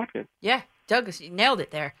course, effective. Yeah, Douglas, you nailed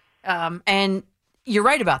it there. And you're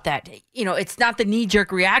right about that. You know, it's not the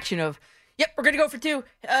knee-jerk reaction of, yep, we're going to go for 2,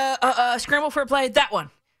 scramble for a play, that one.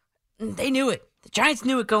 They knew it. The Giants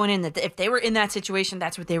knew it going in, that if they were in that situation,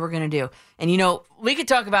 that's what they were going to do. And, you know, we could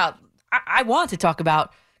talk about, I want to talk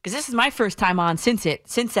about, because this is my first time on since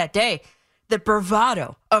that day, the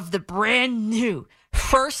bravado of the brand new,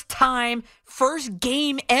 first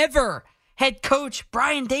game ever head coach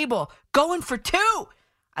Brian Daboll going for 2.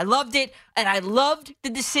 I loved it, and I loved the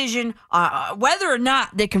decision, whether or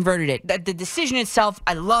not they converted it. The decision itself,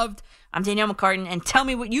 I loved. I'm Danielle McCartan, and tell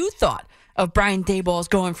me what you thought of Brian Daboll's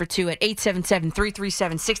going for 2 at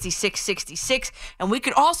 877-337-6666. And we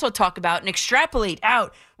could also talk about and extrapolate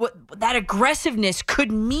out what that aggressiveness could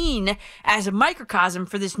mean as a microcosm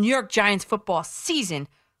for this New York Giants football season.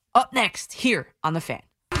 Up next here on The Fan.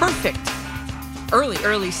 Perfect.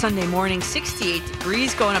 Early Sunday morning, 68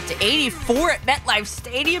 degrees, going up to 84 at MetLife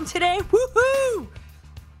Stadium today. Woohoo!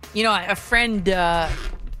 You know, a friend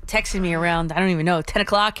texted me around, I don't even know, 10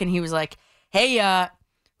 o'clock, and he was like, hey,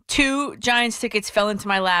 2 Giants tickets fell into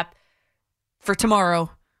my lap for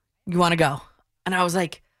tomorrow. You want to go? And I was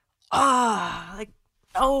like, I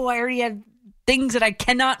already had things that I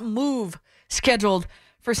cannot move scheduled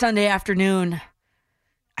for Sunday afternoon.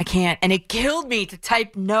 I can't. And it killed me to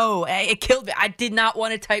type no. It killed me. I did not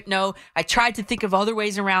want to type no. I tried to think of other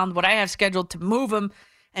ways around what I have scheduled to move them,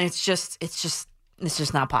 and it's just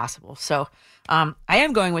not possible. So I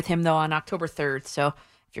am going with him, though, on October 3rd. So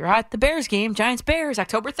if you're at the Bears game, Giants-Bears,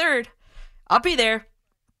 October 3rd, I'll be there.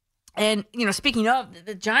 And, you know, speaking of,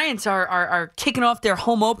 the Giants are kicking off their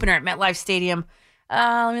home opener at MetLife Stadium.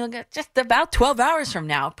 Let me look at just about 12 hours from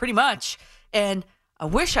now, pretty much. And I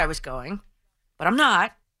wish I was going, but I'm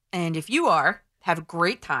not. And if you are, have a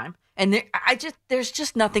great time. And there's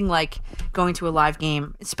just nothing like going to a live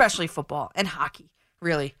game, especially football and hockey,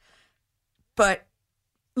 really. But,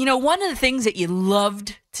 you know, one of the things that you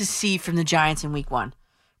loved to see from the Giants in week 1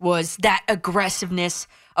 was that aggressiveness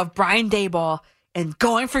of Brian Daboll and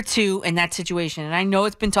going for 2 in that situation. And I know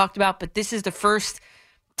it's been talked about, but this is the first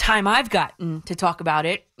time I've gotten to talk about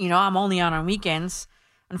it. You know, I'm only on weekends,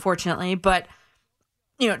 unfortunately. But,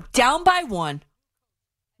 you know, down by 1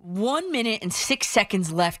 minute and 6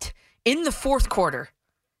 seconds left in the fourth quarter,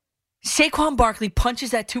 Saquon Barkley punches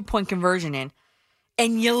that 2-point conversion in,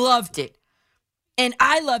 and you loved it. And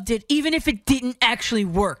I loved it, even if it didn't actually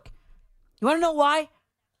work. You want to know why?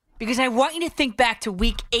 Because I want you to think back to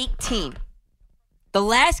week 18, the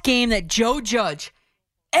last game that Joe Judge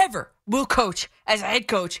ever will coach as a head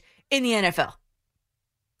coach in the NFL.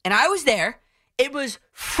 And I was there. It was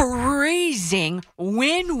freezing,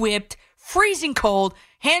 wind-whipped, freezing cold,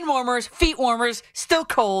 hand warmers, feet warmers, still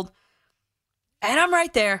cold. And I'm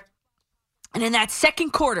right there. And in that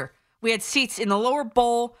second quarter, we had seats in the lower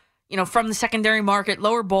bowl, you know, from the secondary market,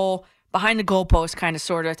 lower bowl, behind the goalpost, kind of,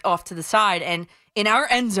 sort of, off to the side. And in our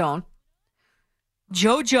end zone,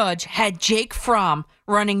 Joe Judge had Jake Fromm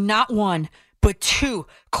running not 1, but 2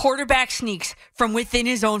 quarterback sneaks from within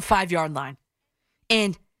his own 5-yard line.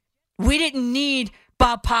 And we didn't need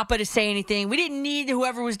Bob Papa to say anything. We didn't need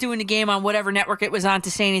whoever was doing the game on whatever network it was on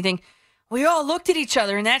to say anything. We all looked at each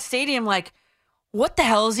other in that stadium like, what the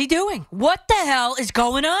hell is he doing? What the hell is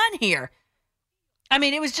going on here? I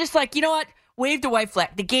mean, it was just like, you know what? Wave the white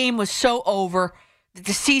flag. The game was so over.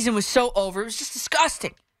 The season was so over. It was just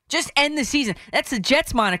disgusting. Just end the season. That's the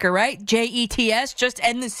Jets moniker, right? Jets, just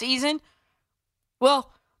end the season.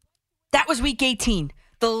 Well, that was week 18.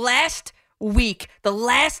 The last week, the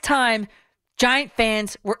last time Giant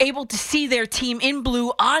fans were able to see their team in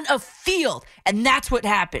blue on a field, and that's what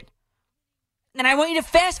happened. And I want you to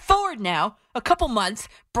fast forward now a couple months,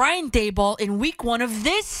 Brian Daboll in week 1 of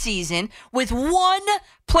this season with 1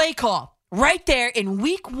 play call right there in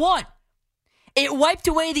week 1. It wiped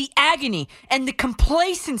away the agony and the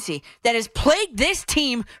complacency that has plagued this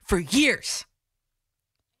team for years.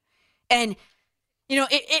 And, you know,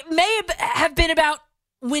 it may have been about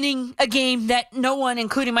winning a game that no one,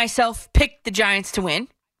 including myself, picked the Giants to win.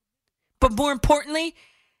 But more importantly,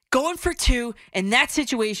 going for 2 in that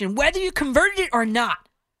situation, whether you converted it or not,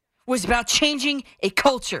 was about changing a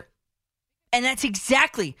culture. And that's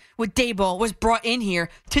exactly what Daboll was brought in here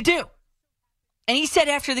to do. And he said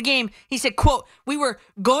after the game, he said, quote, we were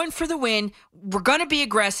going for the win. We're going to be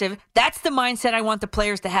aggressive. That's the mindset I want the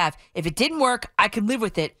players to have. If it didn't work, I could live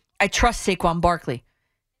with it. I trust Saquon Barkley.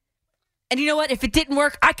 And you know what? If it didn't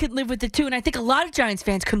work, I could live with it too. And I think a lot of Giants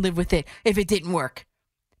fans could live with it if it didn't work.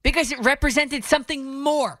 Because it represented something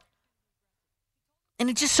more. And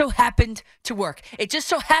it just so happened to work. It just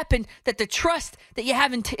so happened that the trust that you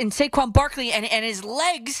have in Saquon Barkley and his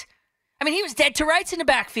legs, I mean, he was dead to rights in the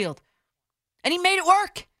backfield. And he made it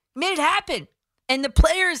work. He made it happen. And the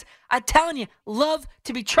players, I'm telling you, love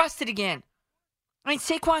to be trusted again. I mean,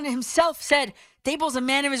 Saquon himself said Daboll's a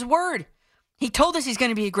man of his word. He told us he's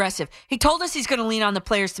going to be aggressive. He told us he's going to lean on the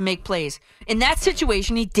players to make plays. In that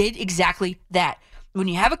situation, he did exactly that. When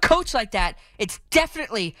you have a coach like that, it's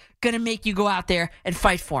definitely going to make you go out there and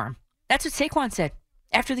fight for him. That's what Saquon said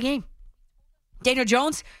after the game. Daniel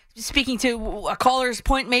Jones, speaking to a caller's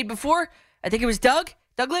point made before, I think it was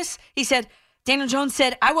Douglas, he said, Daniel Jones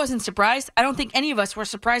said, I wasn't surprised. I don't think any of us were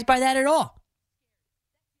surprised by that at all.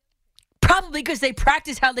 Probably because they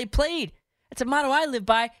practiced how they played. That's a motto I live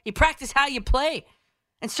by. You practice how you play.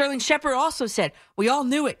 And Sterling Shepard also said, we all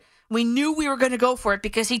knew it. We knew we were going to go for it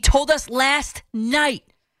because he told us last night.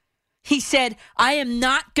 He said, I am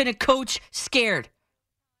not going to coach scared.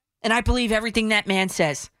 And I believe everything that man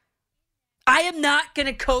says. I am not going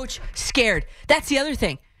to coach scared. That's the other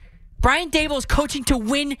thing. Brian Daboll is coaching to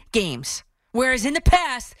win games. Whereas in the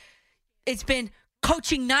past, it's been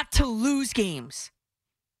coaching not to lose games.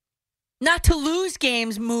 Not to lose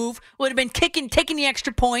games move would have been taking the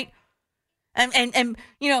extra point and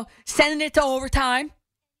sending it to overtime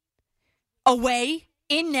away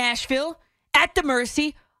in Nashville at the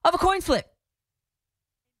mercy of a coin flip.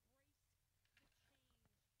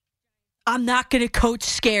 I'm not going to coach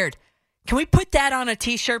scared. Can we put that on a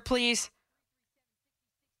t-shirt, please?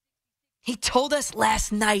 He told us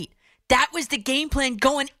last night. That was the game plan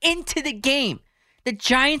going into the game. The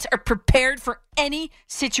Giants are prepared for any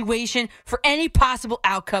situation, for any possible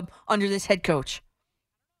outcome under this head coach.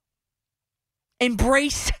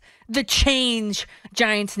 Embrace the change,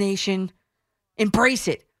 Giants Nation. Embrace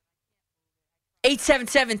it.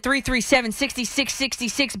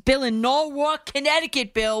 877-337-6666. Bill in Norwalk,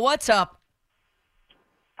 Connecticut. Bill, what's up?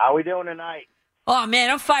 How we doing tonight? Oh, man,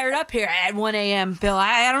 I'm fired up here at 1 a.m., Bill.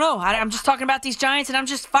 I don't know. I'm just talking about these Giants, and I'm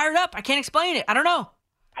just fired up. I can't explain it. I don't know.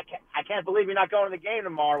 I can't believe you're not going to the game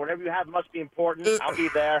tomorrow. Whatever you have must be important. I'll be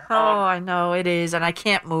there. I know it is, and I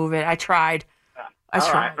can't move it. I tried. All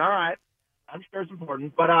right. I'm sure it's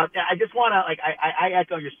important. But I just want to, I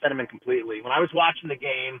echo your sentiment completely. When I was watching the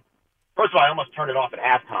game, first of all, I almost turned it off at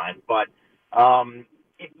halftime. But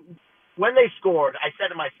when they scored, I said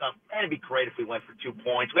to myself, man, it'd be great if we went for 2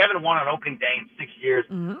 points. We haven't won on opening day in 6 years.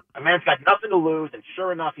 Mm-hmm. A man's got nothing to lose, and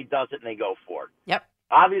sure enough, he does it, and they go for it. Yep.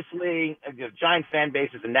 Obviously, the Giant fan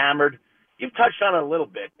base is enamored. You've touched on it a little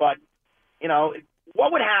bit, but,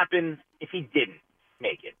 what would happen if he didn't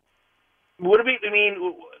make it? What would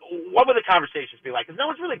the conversations be like? Because no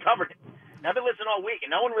one's really covered it. Now, I've been listening all week,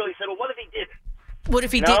 and no one really said, well, what if he didn't? What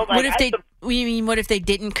if he did? What if they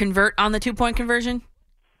didn't convert on the 2-point conversion?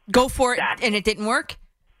 Go for it, and it didn't work?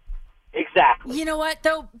 Exactly. You know what,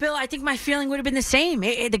 though, Bill? I think my feeling would have been the same.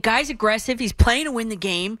 The guy's aggressive. He's playing to win the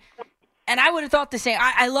game. And I would have thought the same.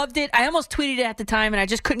 I loved it. I almost tweeted it at the time, and I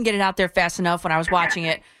just couldn't get it out there fast enough when I was watching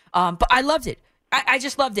it. But I loved it. I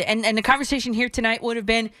just loved it. And the conversation here tonight would have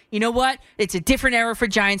been, you know what? It's a different era for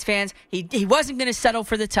Giants fans. He wasn't going to settle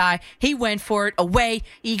for the tie. He went for it. Away.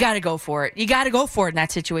 You got to go for it. You got to go for it in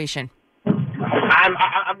that situation.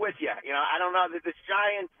 I'm with you. I don't know. This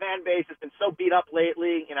Giants fan base has been so beat up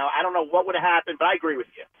lately. I don't know what would have happened, but I agree with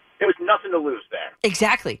you. There was nothing to lose there.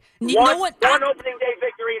 Exactly. One opening day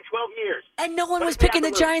victory in 12 years. And no one was picking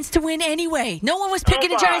the Giants to win anyway. No one was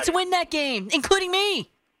picking the Giants to win that game, including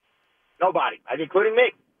me. Nobody, including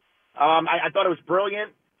me. I thought it was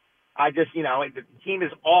brilliant. I just, the team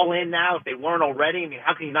is all in now. If they weren't already,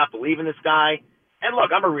 how can you not believe in this guy? And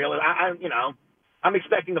look, I'm a realist. I'm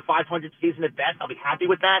expecting the 500 season at best. I'll be happy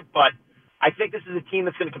with that. But I think this is a team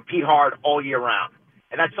that's going to compete hard all year round.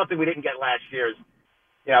 And that's something we didn't get last year.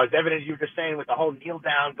 It's evident you were just saying with the whole kneel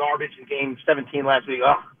down garbage in Game 17 last week.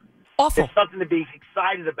 Oh, awful. It's something to be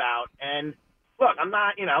excited about. And look, I'm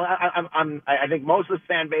not. I think most of the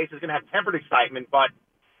fan base is going to have tempered excitement. But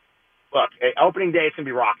look, opening day is going to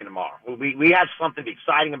be rocking tomorrow. We have something to be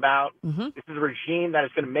exciting about. Mm-hmm. This is a regime that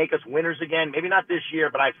is going to make us winners again. Maybe not this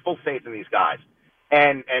year, but I have full faith in these guys.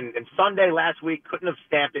 And Sunday last week couldn't have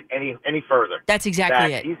stamped it any further. That's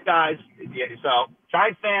exactly it. These guys. So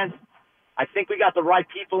Giants fans, I think we got the right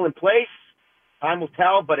people in place. Time will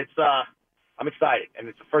tell, but I'm excited, and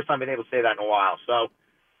it's the first time I've been able to say that in a while. So,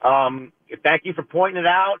 thank you for pointing it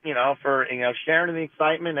out. For sharing the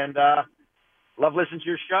excitement, and love listening to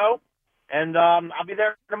your show. And I'll be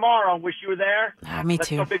there tomorrow. Wish you were there. Me Let's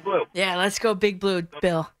too. go Big Blue. Yeah, let's go Big Blue,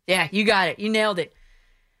 Bill. Yeah, you got it. You nailed it.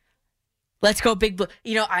 Let's go Big Blue.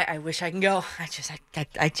 You know, I wish I can go. I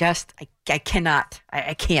cannot.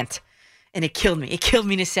 I can't. And it killed me. It killed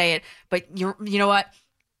me to say it. But you know what?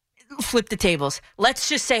 Flip the tables. Let's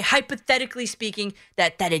just say, hypothetically speaking,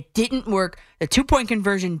 that it didn't work. The 2-point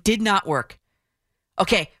conversion did not work.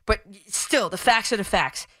 Okay, but still, the facts are the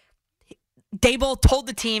facts. Daboll told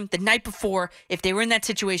the team the night before if they were in that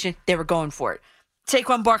situation, they were going for it.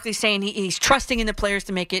 Saquon Barkley saying he's trusting in the players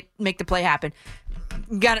to make the play happen.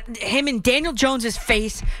 Got him in Daniel Jones's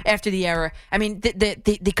face after the error. I mean,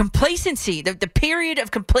 the complacency, the period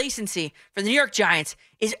of complacency for the New York Giants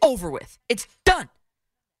is over with. It's done.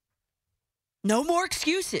 No more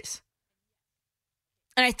excuses.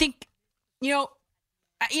 And I think,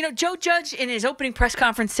 Joe Judge in his opening press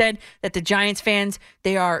conference said that the Giants fans,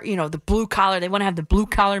 they are, the blue collar. They want to have the blue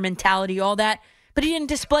collar mentality, all that. But he didn't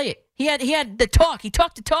display it. He had the talk. He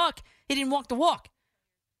talked the talk. He didn't walk the walk.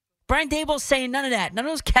 Brian Daboll's saying none of that. None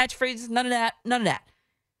of those catchphrases, none of that. None of that.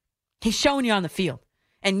 He's showing you on the field.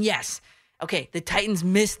 And yes, okay, the Titans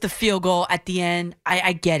missed the field goal at the end.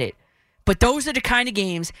 I get it. But those are the kind of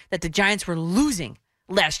games that the Giants were losing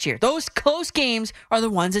last year. Those close games are the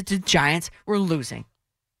ones that the Giants were losing.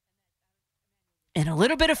 And a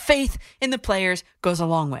little bit of faith in the players goes a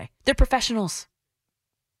long way. They're professionals.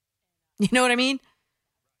 You know what I mean?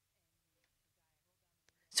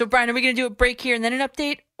 So, Brian, are we going to do a break here and then an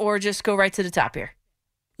update, or just go right to the top here?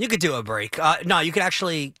 You could do a break. No, you could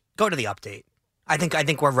actually go to the update. I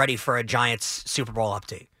think we're ready for a Giants Super Bowl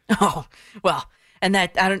update. Oh, well, and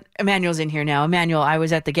Emmanuel's in here now. Emmanuel, I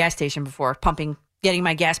was at the gas station before getting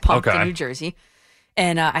my gas pumped in New Jersey.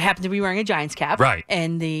 And I happened to be wearing a Giants cap. Right.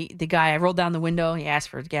 And the guy, I rolled down the window, he asked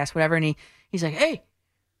for gas, whatever, and he's like, hey,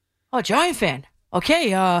 Giant fan.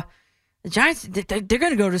 Okay, the Giants, they're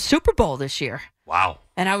going to go to the Super Bowl this year. Wow.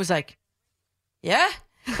 And I was like, yeah?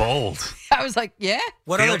 Bold. I was like, yeah?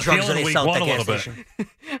 What other drugs do they sell at that gas station?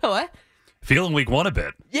 What? Feeling week one a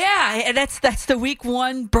bit. Yeah, and that's the week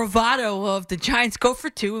one bravado of the Giants go for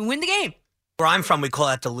 2 and win the game. Where I'm from, we call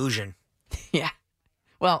that delusion. Yeah.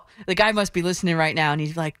 Well, the guy must be listening right now, and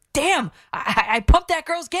he's like, damn, I pumped that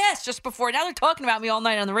girl's gas just before. Now they're talking about me all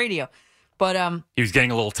night on the radio. But he was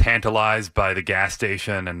getting a little tantalized by the gas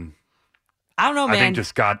station, and I don't know, man. I think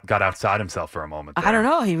just got outside himself for a moment there. I don't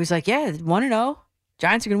know. He was like, yeah, 1-0.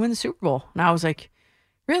 Giants are going to win the Super Bowl. And I was like,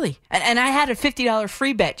 really? And I had a $50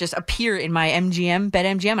 free bet just appear in my MGM,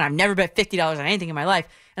 BetMGM, and I've never bet $50 on anything in my life.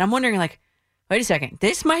 And I'm wondering, like, wait a second.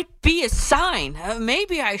 This might be a sign.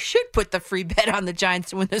 Maybe I should put the free bet on the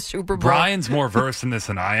Giants to win the Super Bowl. Brian's more versed in this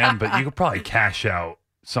than I am, but you could probably cash out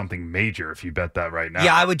something major if you bet that right now.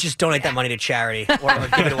 Yeah, I would just donate that money to charity or I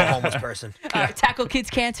would give it to a homeless person. Tackle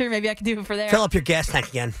kids cancer. Maybe I can do it for there. Fill up your gas tank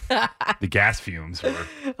again. The gas fumes were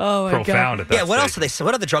profound God. At that Yeah, what station. else do they say?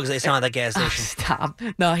 What other drugs do they sell at that gas station? Stop.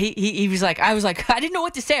 No, he was like, I was like, I didn't know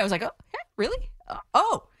what to say. I was like, oh, yeah, really?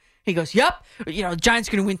 Oh. He goes, yep, the Giants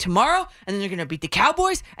are going to win tomorrow, and then they're going to beat the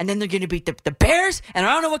Cowboys, and then they're going to beat the Bears, and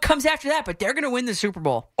I don't know what comes after that, but they're going to win the Super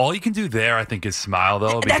Bowl. All you can do there, I think, is smile,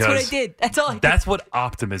 though. That's what I did. That's all I did. That's what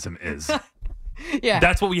optimism is. Yeah.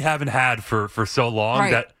 That's what we haven't had for so long.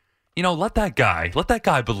 Right. That let that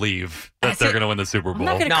guy believe that they're going to win the Super Bowl. I'm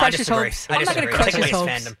not going to crush his hopes. I'm not going to crush his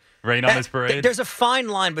hopes. Rain on his parade. There's a fine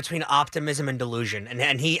line between optimism and delusion,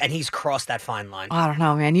 and he's crossed that fine line. I don't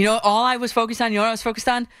know, man. All I was focused on,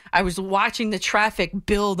 I was watching the traffic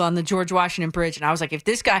build on the George Washington Bridge, and I was like,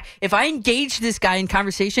 if I engage this guy in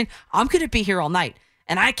conversation, I'm going to be here all night,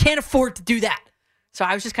 and I can't afford to do that. So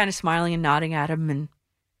I was just kind of smiling and nodding at him. And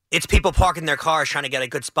it's people parking their cars trying to get a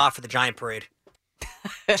good spot for the Giant Parade.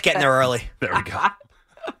 Just getting there early. There we go.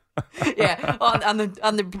 Yeah, on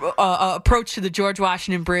the approach to the George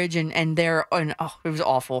Washington Bridge, and it was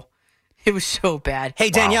awful. It was so bad.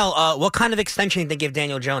 Hey, Danielle, what kind of extension do they give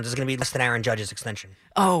Daniel Jones? Is it going to be less than Aaron Judge's extension?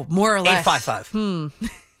 Oh, more or less.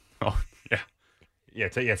 855. Oh, yeah.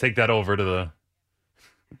 Take that over to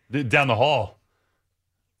down the hall.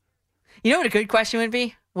 You know what a good question would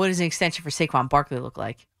be? What does an extension for Saquon Barkley look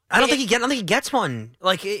like? I don't think he gets one.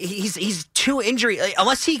 Like he's too injury.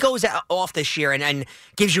 Unless he goes off this year and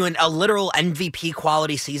gives you a literal MVP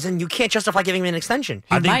quality season, you can't justify giving him an extension.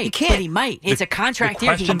 He might, you can't. but he might. It's a contract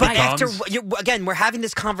year. But again, we're having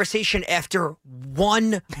this conversation after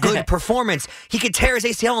one good performance. He could tear his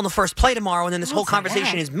ACL on the first play tomorrow, and then this whole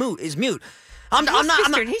conversation is mute.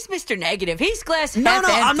 He's Mr. Negative. He's glass half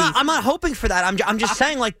empty. I'm not hoping for that. I'm just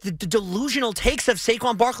saying, like, the delusional takes of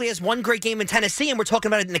Saquon Barkley has one great game in Tennessee, and we're talking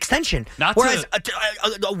about an extension. Whereas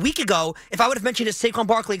a week ago, if I would have mentioned a Saquon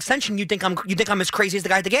Barkley extension, you think I'm as crazy as the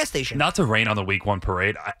guy at the gas station. Not to rain on the Week 1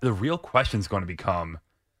 parade. The real question is going to become,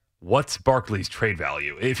 what's Barkley's trade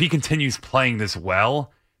value? If he continues playing this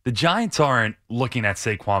well, the Giants aren't looking at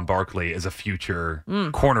Saquon Barkley as a future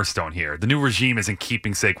cornerstone here. The new regime isn't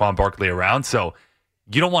keeping Saquon Barkley around, so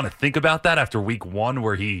you don't want to think about that after Week 1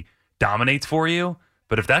 where he dominates for you.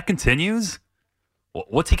 But if that continues,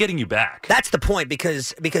 what's he getting you back? That's the point,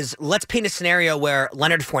 because let's paint a scenario where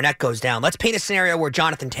Leonard Fournette goes down. Let's paint a scenario where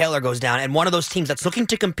Jonathan Taylor goes down, and one of those teams that's looking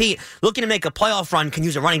to compete, looking to make a playoff run, can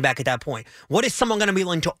use a running back at that point. What is someone going to be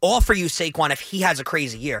willing to offer you, Saquon, if he has a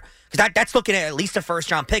crazy year? Because that's looking at least a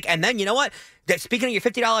first-round pick. And then, you know what? Speaking of your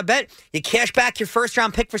 $50 bet, you cash back your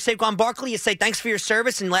first-round pick for Saquon Barkley, you say thanks for your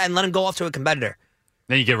service, and let him go off to a competitor.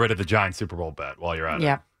 Then you get rid of the Giants Super Bowl bet while you're at it.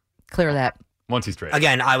 Yeah, clear that. Once he's traded.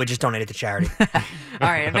 Again, I would just donate it to charity. All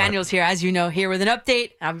right, Emmanuel's here, as you know, here with an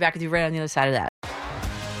update. I'll be back with you right on the other side of that.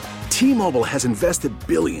 T-Mobile has invested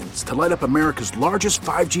billions to light up America's largest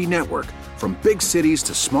 5G network, from big cities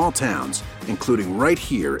to small towns, including right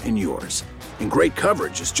here in yours. And great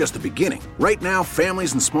coverage is just the beginning. Right now,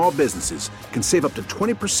 families and small businesses can save up to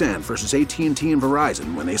 20% versus AT&T and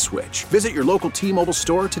Verizon when they switch. Visit your local T-Mobile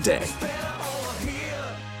store today.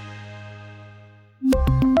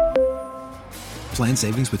 Plan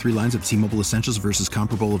savings with 3 lines of T-Mobile Essentials versus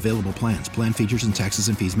comparable available plans. Plan features and taxes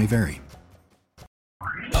and fees may vary.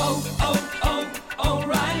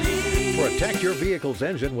 Protect your vehicle's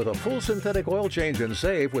engine with a full synthetic oil change and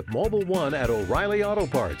save with Mobil 1 at O'Reilly Auto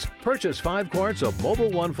Parts. Purchase 5 quarts of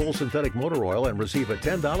Mobil 1 full synthetic motor oil and receive a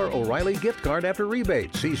 $10 O'Reilly gift card after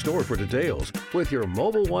rebate. See store for details. With your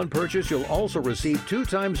Mobil 1 purchase, you'll also receive 2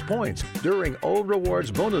 times points during O Rewards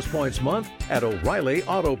Bonus Points Month at O'Reilly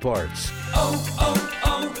Auto Parts.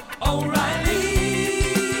 O'Reilly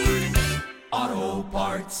Auto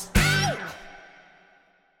Parts.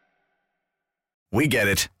 We get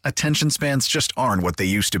it. Attention spans just aren't what they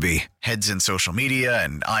used to be. Heads in social media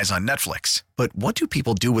and eyes on Netflix. But what do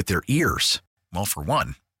people do with their ears? Well, for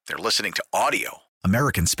one, they're listening to audio.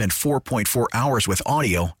 Americans spend 4.4 hours with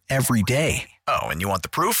audio every day. Oh, and you want the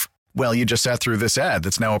proof? Well, you just sat through this ad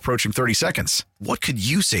that's now approaching 30 seconds. What could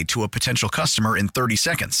you say to a potential customer in 30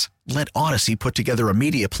 seconds? Let Odyssey put together a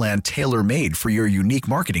media plan tailor-made for your unique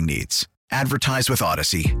marketing needs. Advertise with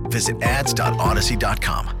Odyssey. Visit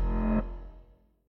ads.odyssey.com.